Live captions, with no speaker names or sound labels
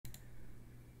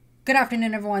Good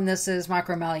afternoon, everyone. This is Mike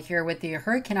Romali here with the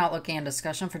Hurricane Outlook and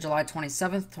discussion for July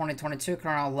 27th, 2022,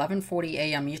 around 11:40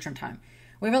 a.m. Eastern Time.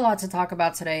 We have a lot to talk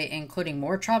about today, including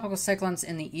more tropical cyclones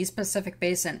in the East Pacific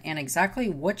Basin and exactly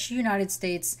which United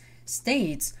States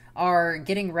states are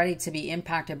getting ready to be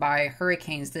impacted by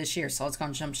hurricanes this year. So let's go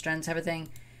and jump straight into everything.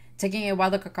 Taking a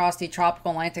wide look across the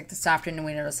tropical Atlantic this afternoon,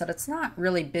 we notice that it's not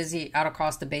really busy out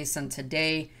across the basin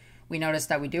today. We noticed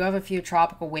that we do have a few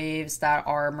tropical waves that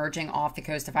are emerging off the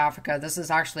coast of Africa. This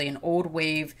is actually an old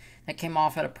wave that came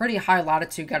off at a pretty high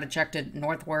latitude, got ejected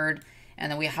northward. And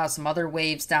then we have some other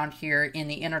waves down here in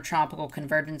the intertropical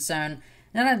convergence zone.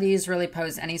 None of these really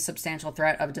pose any substantial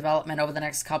threat of development over the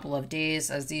next couple of days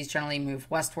as these generally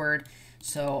move westward.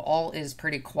 So all is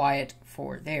pretty quiet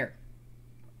for there.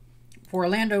 For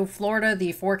Orlando, Florida,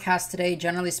 the forecast today,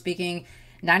 generally speaking,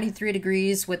 93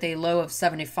 degrees with a low of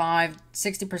 75,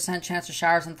 60% chance of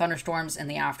showers and thunderstorms in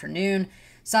the afternoon.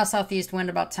 South-southeast wind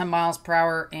about 10 miles per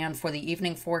hour. And for the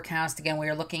evening forecast, again, we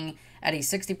are looking at a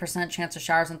 60% chance of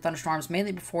showers and thunderstorms,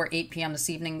 mainly before 8 p.m.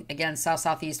 this evening. Again,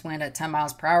 south-southeast wind at 10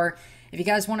 miles per hour. If you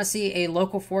guys want to see a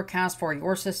local forecast for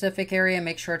your specific area,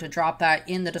 make sure to drop that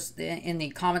in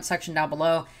the comment section down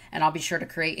below, and I'll be sure to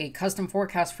create a custom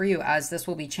forecast for you, as this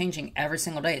will be changing every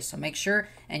single day. So make sure,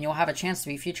 and you'll have a chance to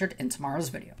be featured in tomorrow's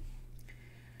video.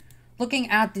 Looking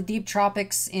at the deep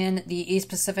tropics in the East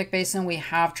Pacific Basin, we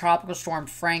have Tropical Storm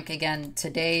Frank. Again,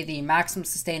 today the maximum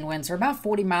sustained winds are about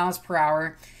 40 miles per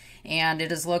hour, and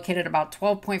it is located about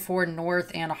 12.4 north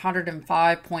and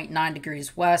 105.9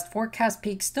 degrees west. Forecast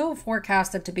peak still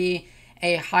forecasted to be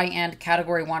a high-end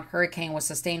Category 1 hurricane with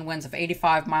sustained winds of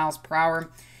 85 miles per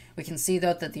hour. We can see,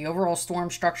 though, that the overall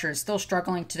storm structure is still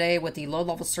struggling today, with the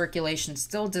low-level circulation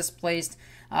still displaced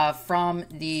from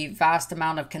the vast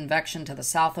amount of convection to the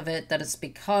south of it. That is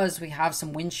because we have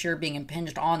some wind shear being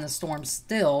impinged on the storm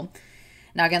still.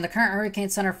 Now, again, the current Hurricane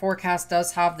Center forecast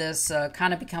does have this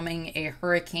kind of becoming a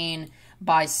hurricane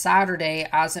by Saturday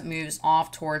as it moves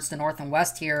off towards the north and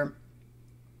west here.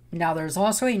 Now, there's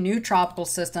also a new tropical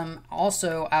system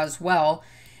also as well.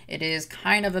 It is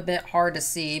kind of a bit hard to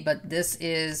see, but this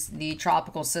is the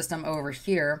tropical system over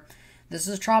here. This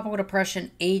is Tropical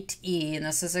Depression 8E, and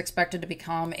this is expected to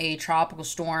become a tropical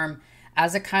storm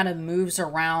as it kind of moves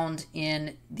around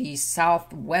in the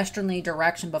southwesterly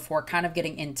direction before kind of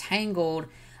getting entangled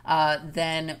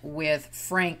then with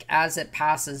Frank as it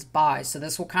passes by. So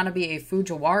this will kind of be a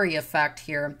Fujiwara effect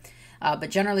here. But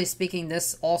generally speaking,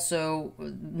 this also,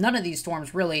 none of these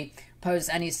storms really pose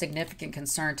any significant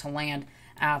concern to land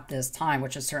at this time,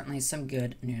 which is certainly some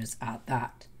good news at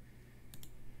that.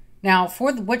 Now,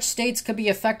 for which states could be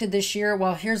affected this year,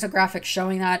 well, here's a graphic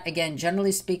showing that. Again,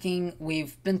 generally speaking,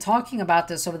 we've been talking about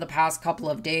this over the past couple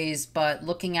of days, but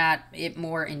looking at it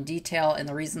more in detail and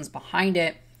the reasons behind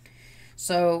it.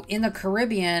 So in the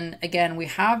Caribbean, again, we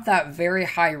have that very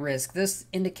high risk. This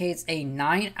indicates a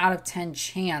 9 out of 10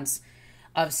 chance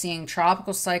of seeing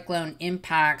tropical cyclone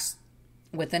impacts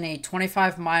within a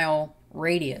 25-mile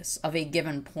radius of a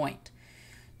given point.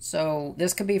 So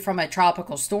this could be from a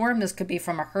tropical storm, this could be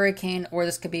from a hurricane, or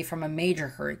this could be from a major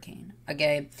hurricane.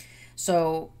 Okay,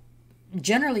 so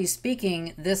generally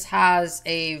speaking, this has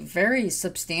a very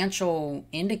substantial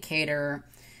indicator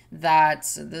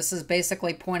that this is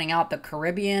basically pointing out the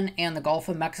Caribbean and the Gulf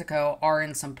of Mexico are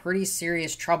in some pretty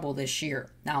serious trouble this year.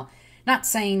 Now, not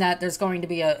saying that there's going to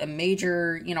be a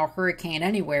major, hurricane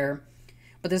anywhere,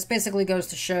 but this basically goes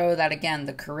to show that, again,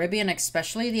 the Caribbean,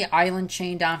 especially the island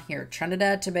chain down here,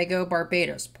 Trinidad, Tobago,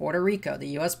 Barbados, Puerto Rico, the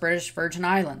U.S. British Virgin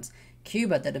Islands,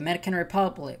 Cuba, the Dominican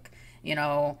Republic,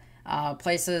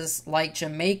 places like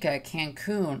Jamaica,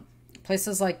 Cancun,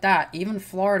 places like that, even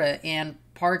Florida and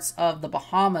parts of the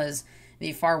Bahamas,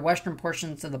 the far western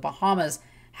portions of the Bahamas,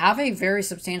 have a very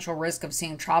substantial risk of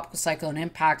seeing tropical cyclone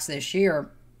impacts this year.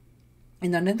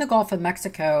 And then in the Gulf of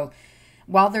Mexico,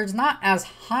 while there's not as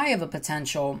high of a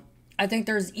potential, I think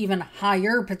there's even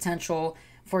higher potential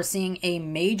for seeing a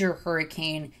major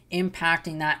hurricane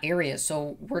impacting that area.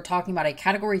 So we're talking about a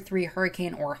Category 3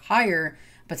 hurricane or higher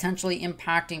potentially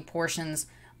impacting portions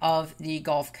of the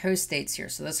Gulf Coast states here.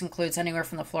 So this includes anywhere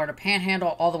from the Florida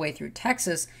Panhandle all the way through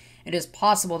Texas. It is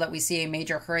possible that we see a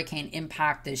major hurricane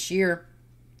impact this year.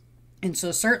 And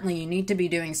so certainly you need to be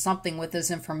doing something with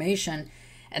this information,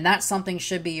 and that something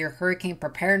should be your hurricane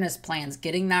preparedness plans,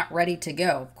 getting that ready to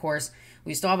go. Of course,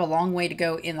 we still have a long way to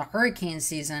go in the hurricane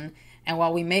season, and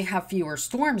while we may have fewer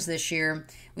storms this year,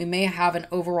 we may have an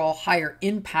overall higher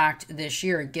impact this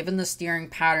year, given the steering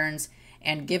patterns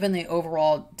and given the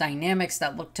overall dynamics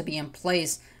that look to be in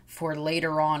place for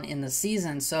later on in the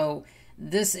season. So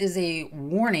this is a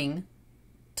warning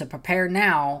to prepare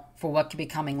now for what could be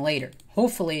coming later.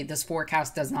 Hopefully, this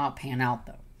forecast does not pan out,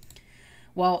 though.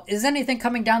 Well, is anything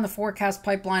coming down the forecast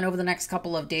pipeline over the next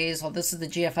couple of days? Well, this is the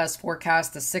GFS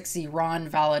forecast, the 6Z run,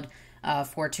 valid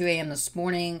for 2 a.m. this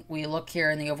morning. We look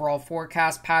here in the overall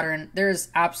forecast pattern. There's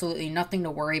absolutely nothing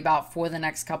to worry about for the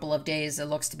next couple of days. It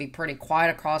looks to be pretty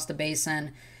quiet across the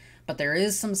basin, but there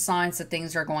is some signs that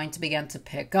things are going to begin to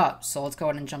pick up. So let's go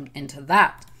ahead and jump into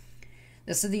that.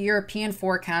 This is the European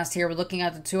forecast here. We're looking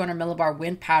at the 200 millibar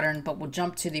wind pattern, but we'll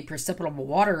jump to the precipitable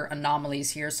water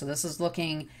anomalies here. So this is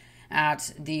looking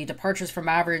at the departures from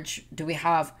average. Do we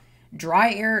have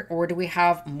dry air or do we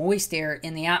have moist air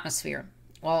in the atmosphere?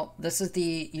 Well, this is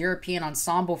the European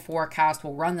ensemble forecast.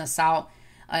 We'll run this out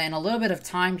in a little bit of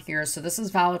time here. So this is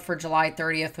valid for July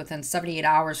 30th, within 78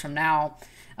 hours from now.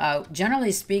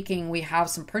 Generally speaking, we have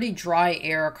some pretty dry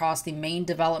air across the main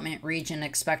development region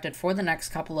expected for the next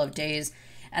couple of days.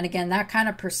 And again, that kind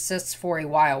of persists for a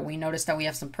while. We notice that we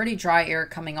have some pretty dry air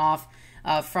coming off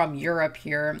from Europe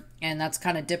here, and that's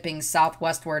kind of dipping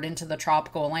southwestward into the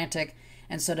tropical Atlantic.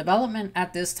 And so development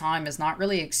at this time is not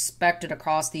really expected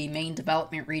across the main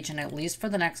development region, at least for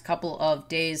the next couple of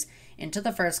days into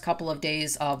the first couple of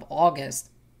days of August.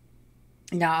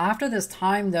 Now, after this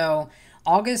time, though,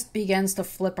 August begins to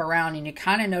flip around, and you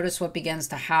kind of notice what begins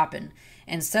to happen.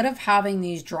 Instead of having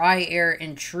these dry air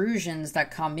intrusions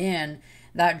that come in,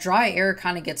 that dry air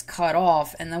kind of gets cut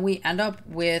off, and then we end up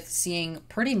with seeing a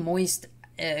pretty moist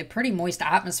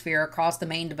atmosphere across the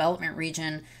main development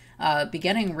region,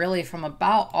 beginning really from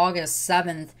about August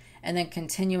 7th and then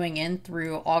continuing in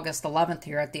through August 11th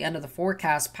here at the end of the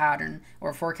forecast pattern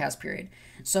or forecast period.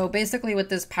 So basically what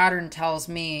this pattern tells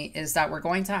me is that we're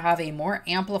going to have a more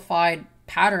amplified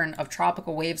pattern of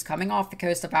tropical waves coming off the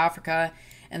coast of Africa,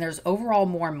 and there's overall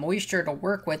more moisture to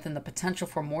work with and the potential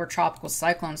for more tropical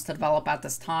cyclones to develop at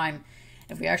this time.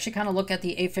 If we actually kind of look at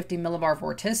the 850 millibar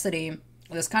vorticity,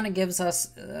 this kind of gives us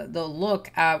the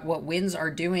look at what winds are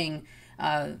doing,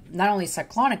 not only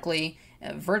cyclonically,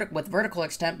 with vertical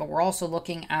extent, but we're also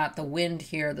looking at the wind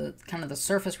here, the kind of the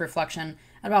surface reflection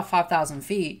at about 5,000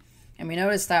 feet. And we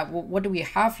notice that, well, what do we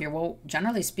have here? Well,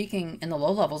 generally speaking, in the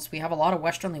low levels, we have a lot of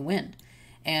westerly wind.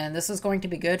 And this is going to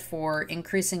be good for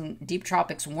increasing deep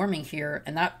tropics warming here,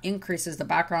 and that increases the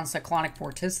background cyclonic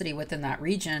vorticity within that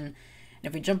region. And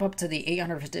if we jump up to the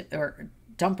 850 or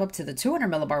jump up to the 200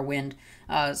 millibar wind,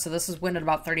 so this is wind at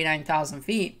about 39,000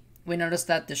 feet, we notice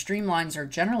that the streamlines are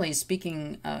generally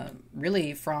speaking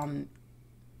really from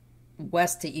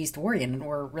west to east oriented,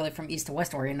 or really from east to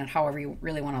west oriented, however you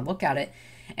really want to look at it.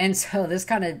 And so this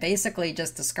kind of basically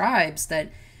just describes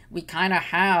that we kind of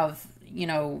have, you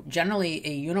know, generally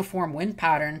a uniform wind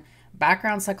pattern,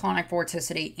 background cyclonic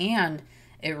vorticity, and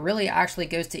it really actually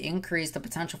goes to increase the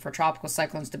potential for tropical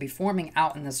cyclones to be forming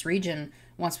out in this region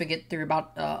once we get through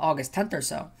about August 10th or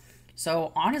so.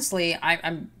 So honestly,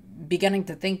 I'm beginning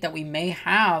to think that we may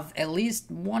have at least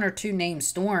 1 or 2 named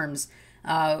storms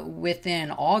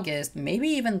within August, maybe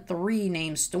even 3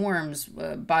 named storms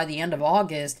by the end of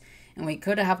August, and we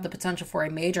could have the potential for a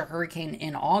major hurricane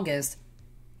in August.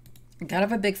 Kind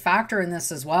of a big factor in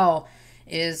this as well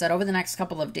is that over the next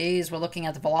couple of days, we're looking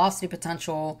at the velocity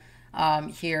potential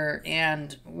here,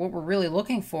 and what we're really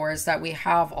looking for is that we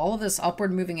have all of this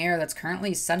upward moving air that's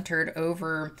currently centered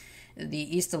over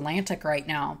the East Atlantic right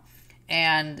now.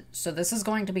 And so this is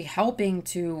going to be helping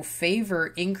to favor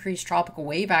increased tropical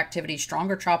wave activity,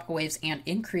 stronger tropical waves, and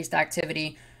increased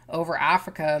activity over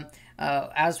Africa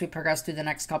as we progress through the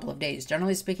next couple of days.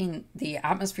 Generally speaking, the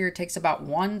atmosphere takes about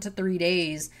 1 to 3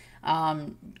 days,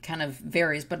 kind of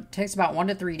varies, but it takes about 1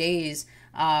 to 3 days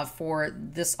for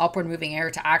this upward moving air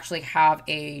to actually have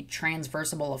a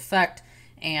transversible effect,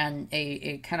 and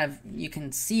a kind of, you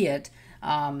can see it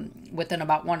within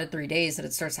about 1 to 3 days that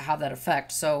it starts to have that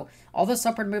effect. So all this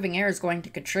upward moving air is going to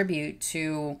contribute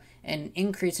to an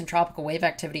increase in tropical wave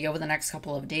activity over the next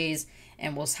couple of days,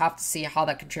 and we'll have to see how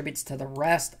that contributes to the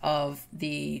rest of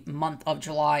the month of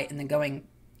July, and then going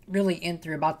really in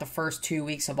through about the first 2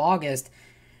 weeks of August.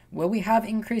 Will we have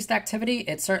increased activity?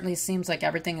 It certainly seems like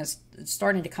everything is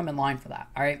starting to come in line for that.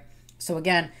 All right. So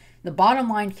again, the bottom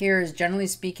line here is, generally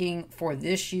speaking, for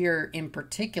this year in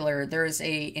particular, there is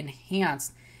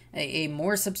a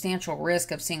more substantial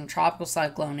risk of seeing tropical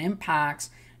cyclone impacts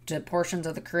to portions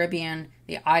of the Caribbean,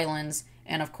 the islands,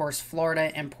 and of course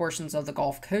Florida and portions of the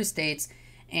Gulf Coast states.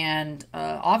 And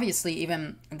obviously,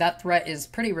 even that threat is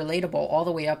pretty relatable all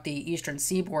the way up the eastern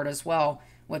seaboard as well,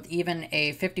 with even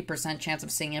a 50% chance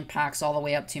of seeing impacts all the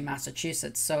way up to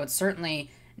Massachusetts. So it's certainly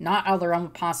not out of the realm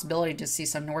of possibility to see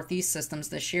some northeast systems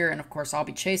this year. And of course, I'll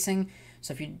be chasing.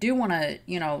 So if you do want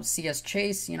to, see us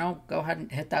chase, go ahead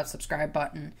and hit that subscribe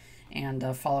button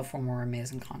and follow for more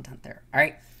amazing content there. All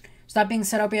right. So that being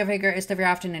said, I hope you have a great rest of your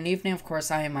afternoon and evening. Of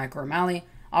course, I am Michael O'Malley.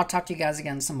 I'll talk to you guys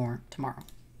again some more tomorrow.